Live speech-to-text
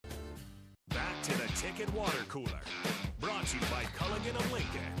to the Ticket Water Cooler. Brought to you by Culligan of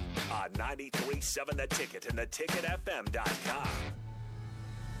Lincoln on 93.7 The Ticket and theticketfm.com.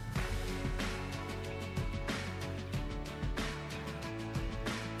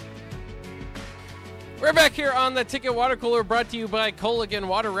 We're back here on the Ticket Water Cooler, brought to you by Culligan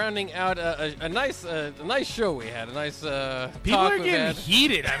Water, rounding out a nice show we had. A nice people talk are we've getting had.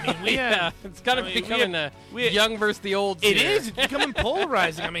 heated. I mean, we have. It's kind of becoming young versus the old. It here. is. It's becoming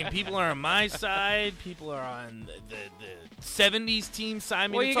polarizing. I mean, people are on my side. People are on the 70s team side. I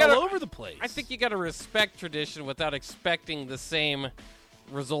mean, Well, it's you gotta- all over the place. I think you got to respect tradition without expecting the same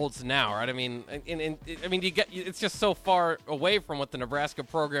results now, right? I mean, it's just so far away from what the Nebraska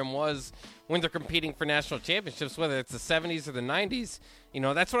program was when they're competing for national championships, whether it's the 70s or the 90s. You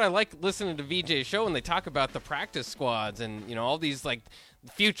know, that's what I like listening to VJ's show when they talk about the practice squads and, you know, all these like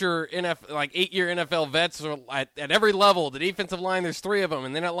future 8-year NFL vets are at every level. The defensive line, there's 3 of them,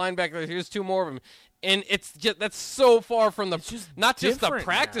 and then at linebacker, here's 2 more of them. And it's just that's so far from not just the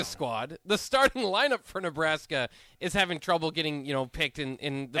practice squad. The starting lineup for Nebraska is having trouble getting, you know, picked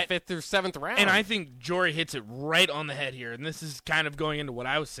in the 5th or 7th round. And I think Jory hits it right on the head here. And this is kind of going into what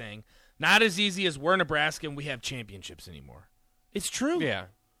I was saying. Not as easy as we're Nebraska and we have championships anymore. It's true. Yeah.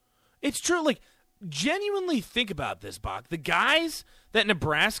 It's true. Like, genuinely think about this, Bach. The guys that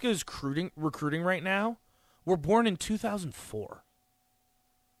Nebraska is recruiting right now were born in 2004.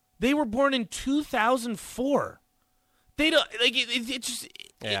 They were born in 2004. They don't like it just.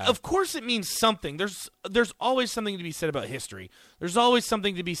 Yeah. Of course, it means something. There's always something to be said about history. There's always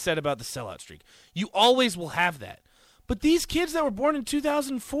something to be said about the sellout streak. You always will have that. But these kids that were born in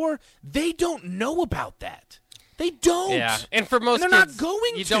 2004, they don't know about that. They don't. Yeah, and for most they're not kids,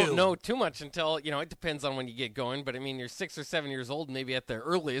 going you to. don't know too much until, you know, it depends on when you get going. But I mean, you're 6 or 7 years old, maybe at the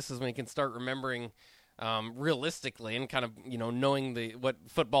earliest is when you can start remembering realistically and kind of, you know, knowing what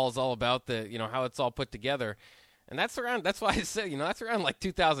football is all about, you know, how it's all put together. And that's why I said, you know, that's around like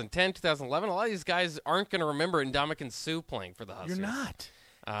 2010, 2011. A lot of these guys aren't going to remember Ndamukong Suh playing for the Huskers. You're not.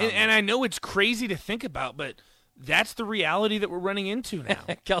 And I know it's crazy to think about, but that's the reality that we're running into now.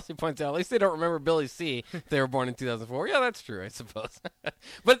 Kelsey points out, at least they don't remember Billy C. if they were born in 2004. Yeah, that's true, I suppose.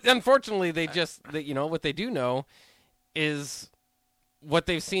 But unfortunately, you know, what they do know is what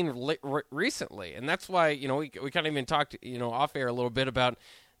they've seen recently. And that's why, you know, we kind of even talked, you know, off air a little bit about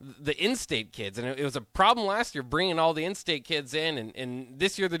the in-state kids. And it was a problem last year bringing all the in-state kids in. And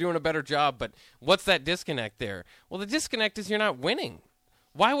this year they're doing a better job. But what's that disconnect there? Well, the disconnect is you're not winning.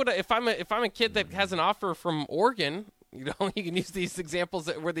 Why would if I'm a kid that has an offer from Oregon, you know, you can use these examples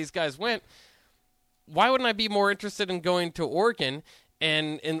where these guys went. Why wouldn't I be more interested in going to Oregon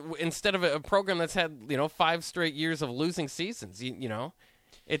and instead of a program that's had, you know, 5 straight years of losing seasons? You know,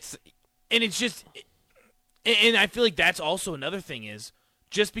 and I feel like that's also another thing is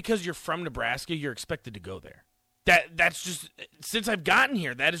just because you're from Nebraska, you're expected to go there. That's just since I've gotten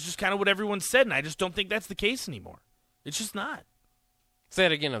here, that is just kind of what everyone said, and I just don't think that's the case anymore. It's just not. Say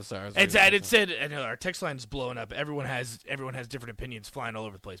it again. I'm sorry. It said, I know our text line is blowing up. Everyone has different opinions flying all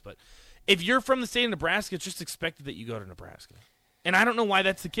over the place. But if you're from the state of Nebraska, it's just expected that you go to Nebraska. And I don't know why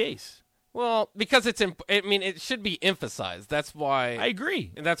that's the case. Well, because it should be emphasized. That's why I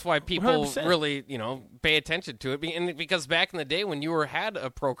agree. And that's why people 100%. really, you know, pay attention to it. And because back in the day when you had a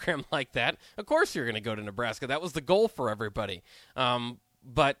program like that, of course you're going to go to Nebraska. That was the goal for everybody.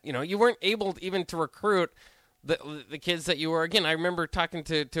 But, you know, you weren't able even to recruit the kids that you were. Again, I remember talking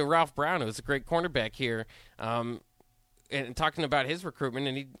to Ralph Brown, who was a great cornerback here, and talking about his recruitment,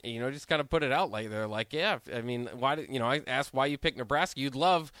 and he, you know, just kind of put it out like they're like, yeah, I mean, why did, you know, I asked why you picked Nebraska. You'd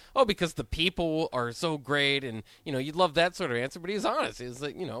love, because the people are so great, and, you know, you'd love that sort of answer. But he's honest. He's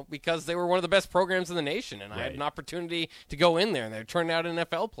like, you know, because they were one of the best programs in the nation, and I had an opportunity to go in there, and they're turning out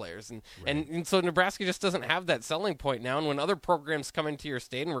NFL players, and so Nebraska just doesn't have that selling point now. And when other programs come into your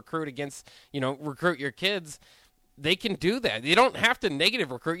state and recruit your kids, they can do that. You don't have to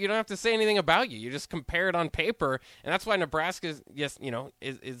negative recruit. You don't have to say anything about you. You just compare it on paper, and that's why Nebraska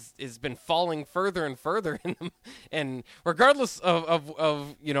is been falling further and further. And regardless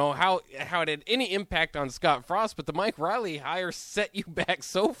of you know how it had any impact on Scott Frost, but the Mike Riley hire set you back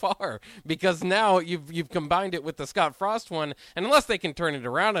so far because now you've combined it with the Scott Frost one, and unless they can turn it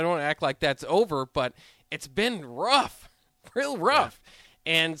around, I don't want to act like that's over, but it's been rough, real rough. Yeah.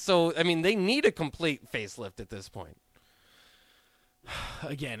 And so, I mean, they need a complete facelift at this point.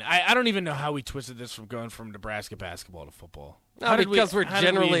 Again, I don't even know how we twisted this from going from Nebraska basketball to football. Because we're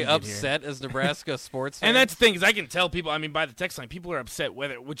generally upset as Nebraska sports fans. And that's the thing, is I can tell people, I mean, by the text line, people are upset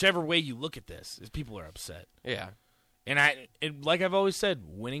whichever way you look at this, is people are upset. Yeah. And like I've always said,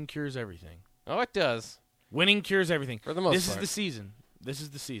 winning cures everything. Oh, it does. Winning cures everything. For the most part. This is the season. This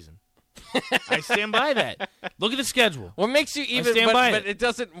is the season. I stand by that. Look at the schedule. What makes you even? stand by But it. it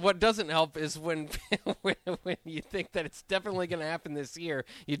doesn't. What doesn't help is when when you think that it's definitely going to happen this year,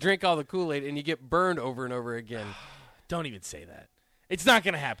 you drink all the Kool-Aid and you get burned over and over again. Don't even say that. It's not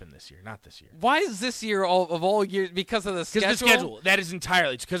going to happen this year. Not this year. Why is this year of all years because of the schedule? Because the schedule. That is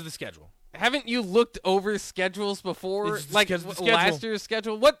entirely. It's because of the schedule. Haven't you looked over schedules before? It's just Like because of the schedule. last year's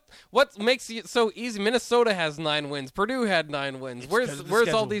schedule? What makes it so easy? Minnesota has 9 wins. Purdue had 9 wins. Because Where's of the all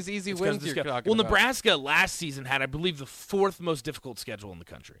schedule. these easy It's because wins of the you're schedule. talking Well, about? Nebraska last season had, I believe, the 4th most difficult schedule in the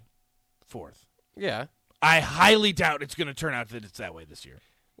country. 4th. Yeah. I highly doubt it's going to turn out that it's that way this year.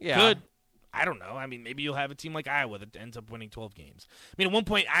 Yeah. Could. I don't know. I mean, maybe you'll have a team like Iowa that ends up winning 12 games. I mean, at one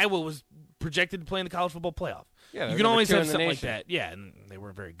point, Iowa was projected to play in the college football playoff. Yeah, you they're can always number 2 have in the something like nation. that. Yeah, and they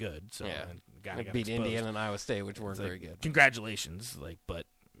weren't very good. So Yeah. got Like beat exposed. Indiana and Iowa State, which weren't It's like, very good. Congratulations, but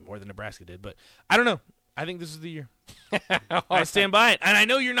more than Nebraska did. But I don't know. I think this is the year. I stand by it, and I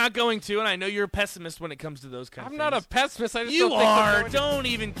know you're not going to, and I know you're a pessimist when it comes to those kind of I'm things. not a pessimist. I just You don't think they're are. going to- Don't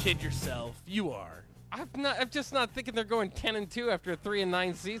even kid yourself. You are. I'm just not thinking they're going 10-2 after a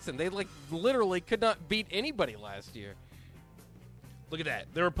 3-9 season. They literally could not beat anybody last year. Look at that.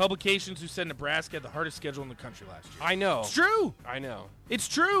 There were publications who said Nebraska had the hardest schedule in the country last year. I know. It's true. I know. It's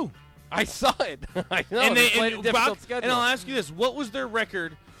true. I saw it. I know. and they they played a difficult Brock, schedule. and I'll ask you this: what was their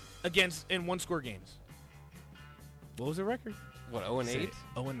record against in one-score games? What was their record? What, 0-8?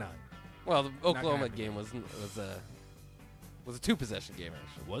 0-9. Well, the Oklahoma happen. game was a 2-possession game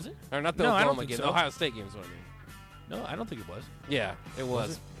actually. Was it? Or not the No, I don't Oklahoma think game. so. The Ohio State game is what I mean. No, I don't think it was. Yeah, it was.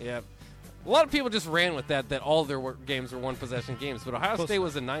 Was Yeah. A lot of people just ran with that all their games were one-possession games, but Ohio Close State enough.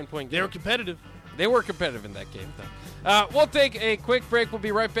 was a 9-point game. They were competitive. They were competitive in that game, though. We'll take a quick break. We'll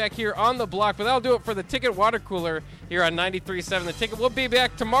be right back here on the block, but that'll do it for the Ticket Water Cooler here on 93.7 The Ticket. We'll be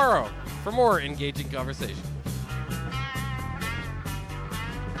back tomorrow for more engaging conversation.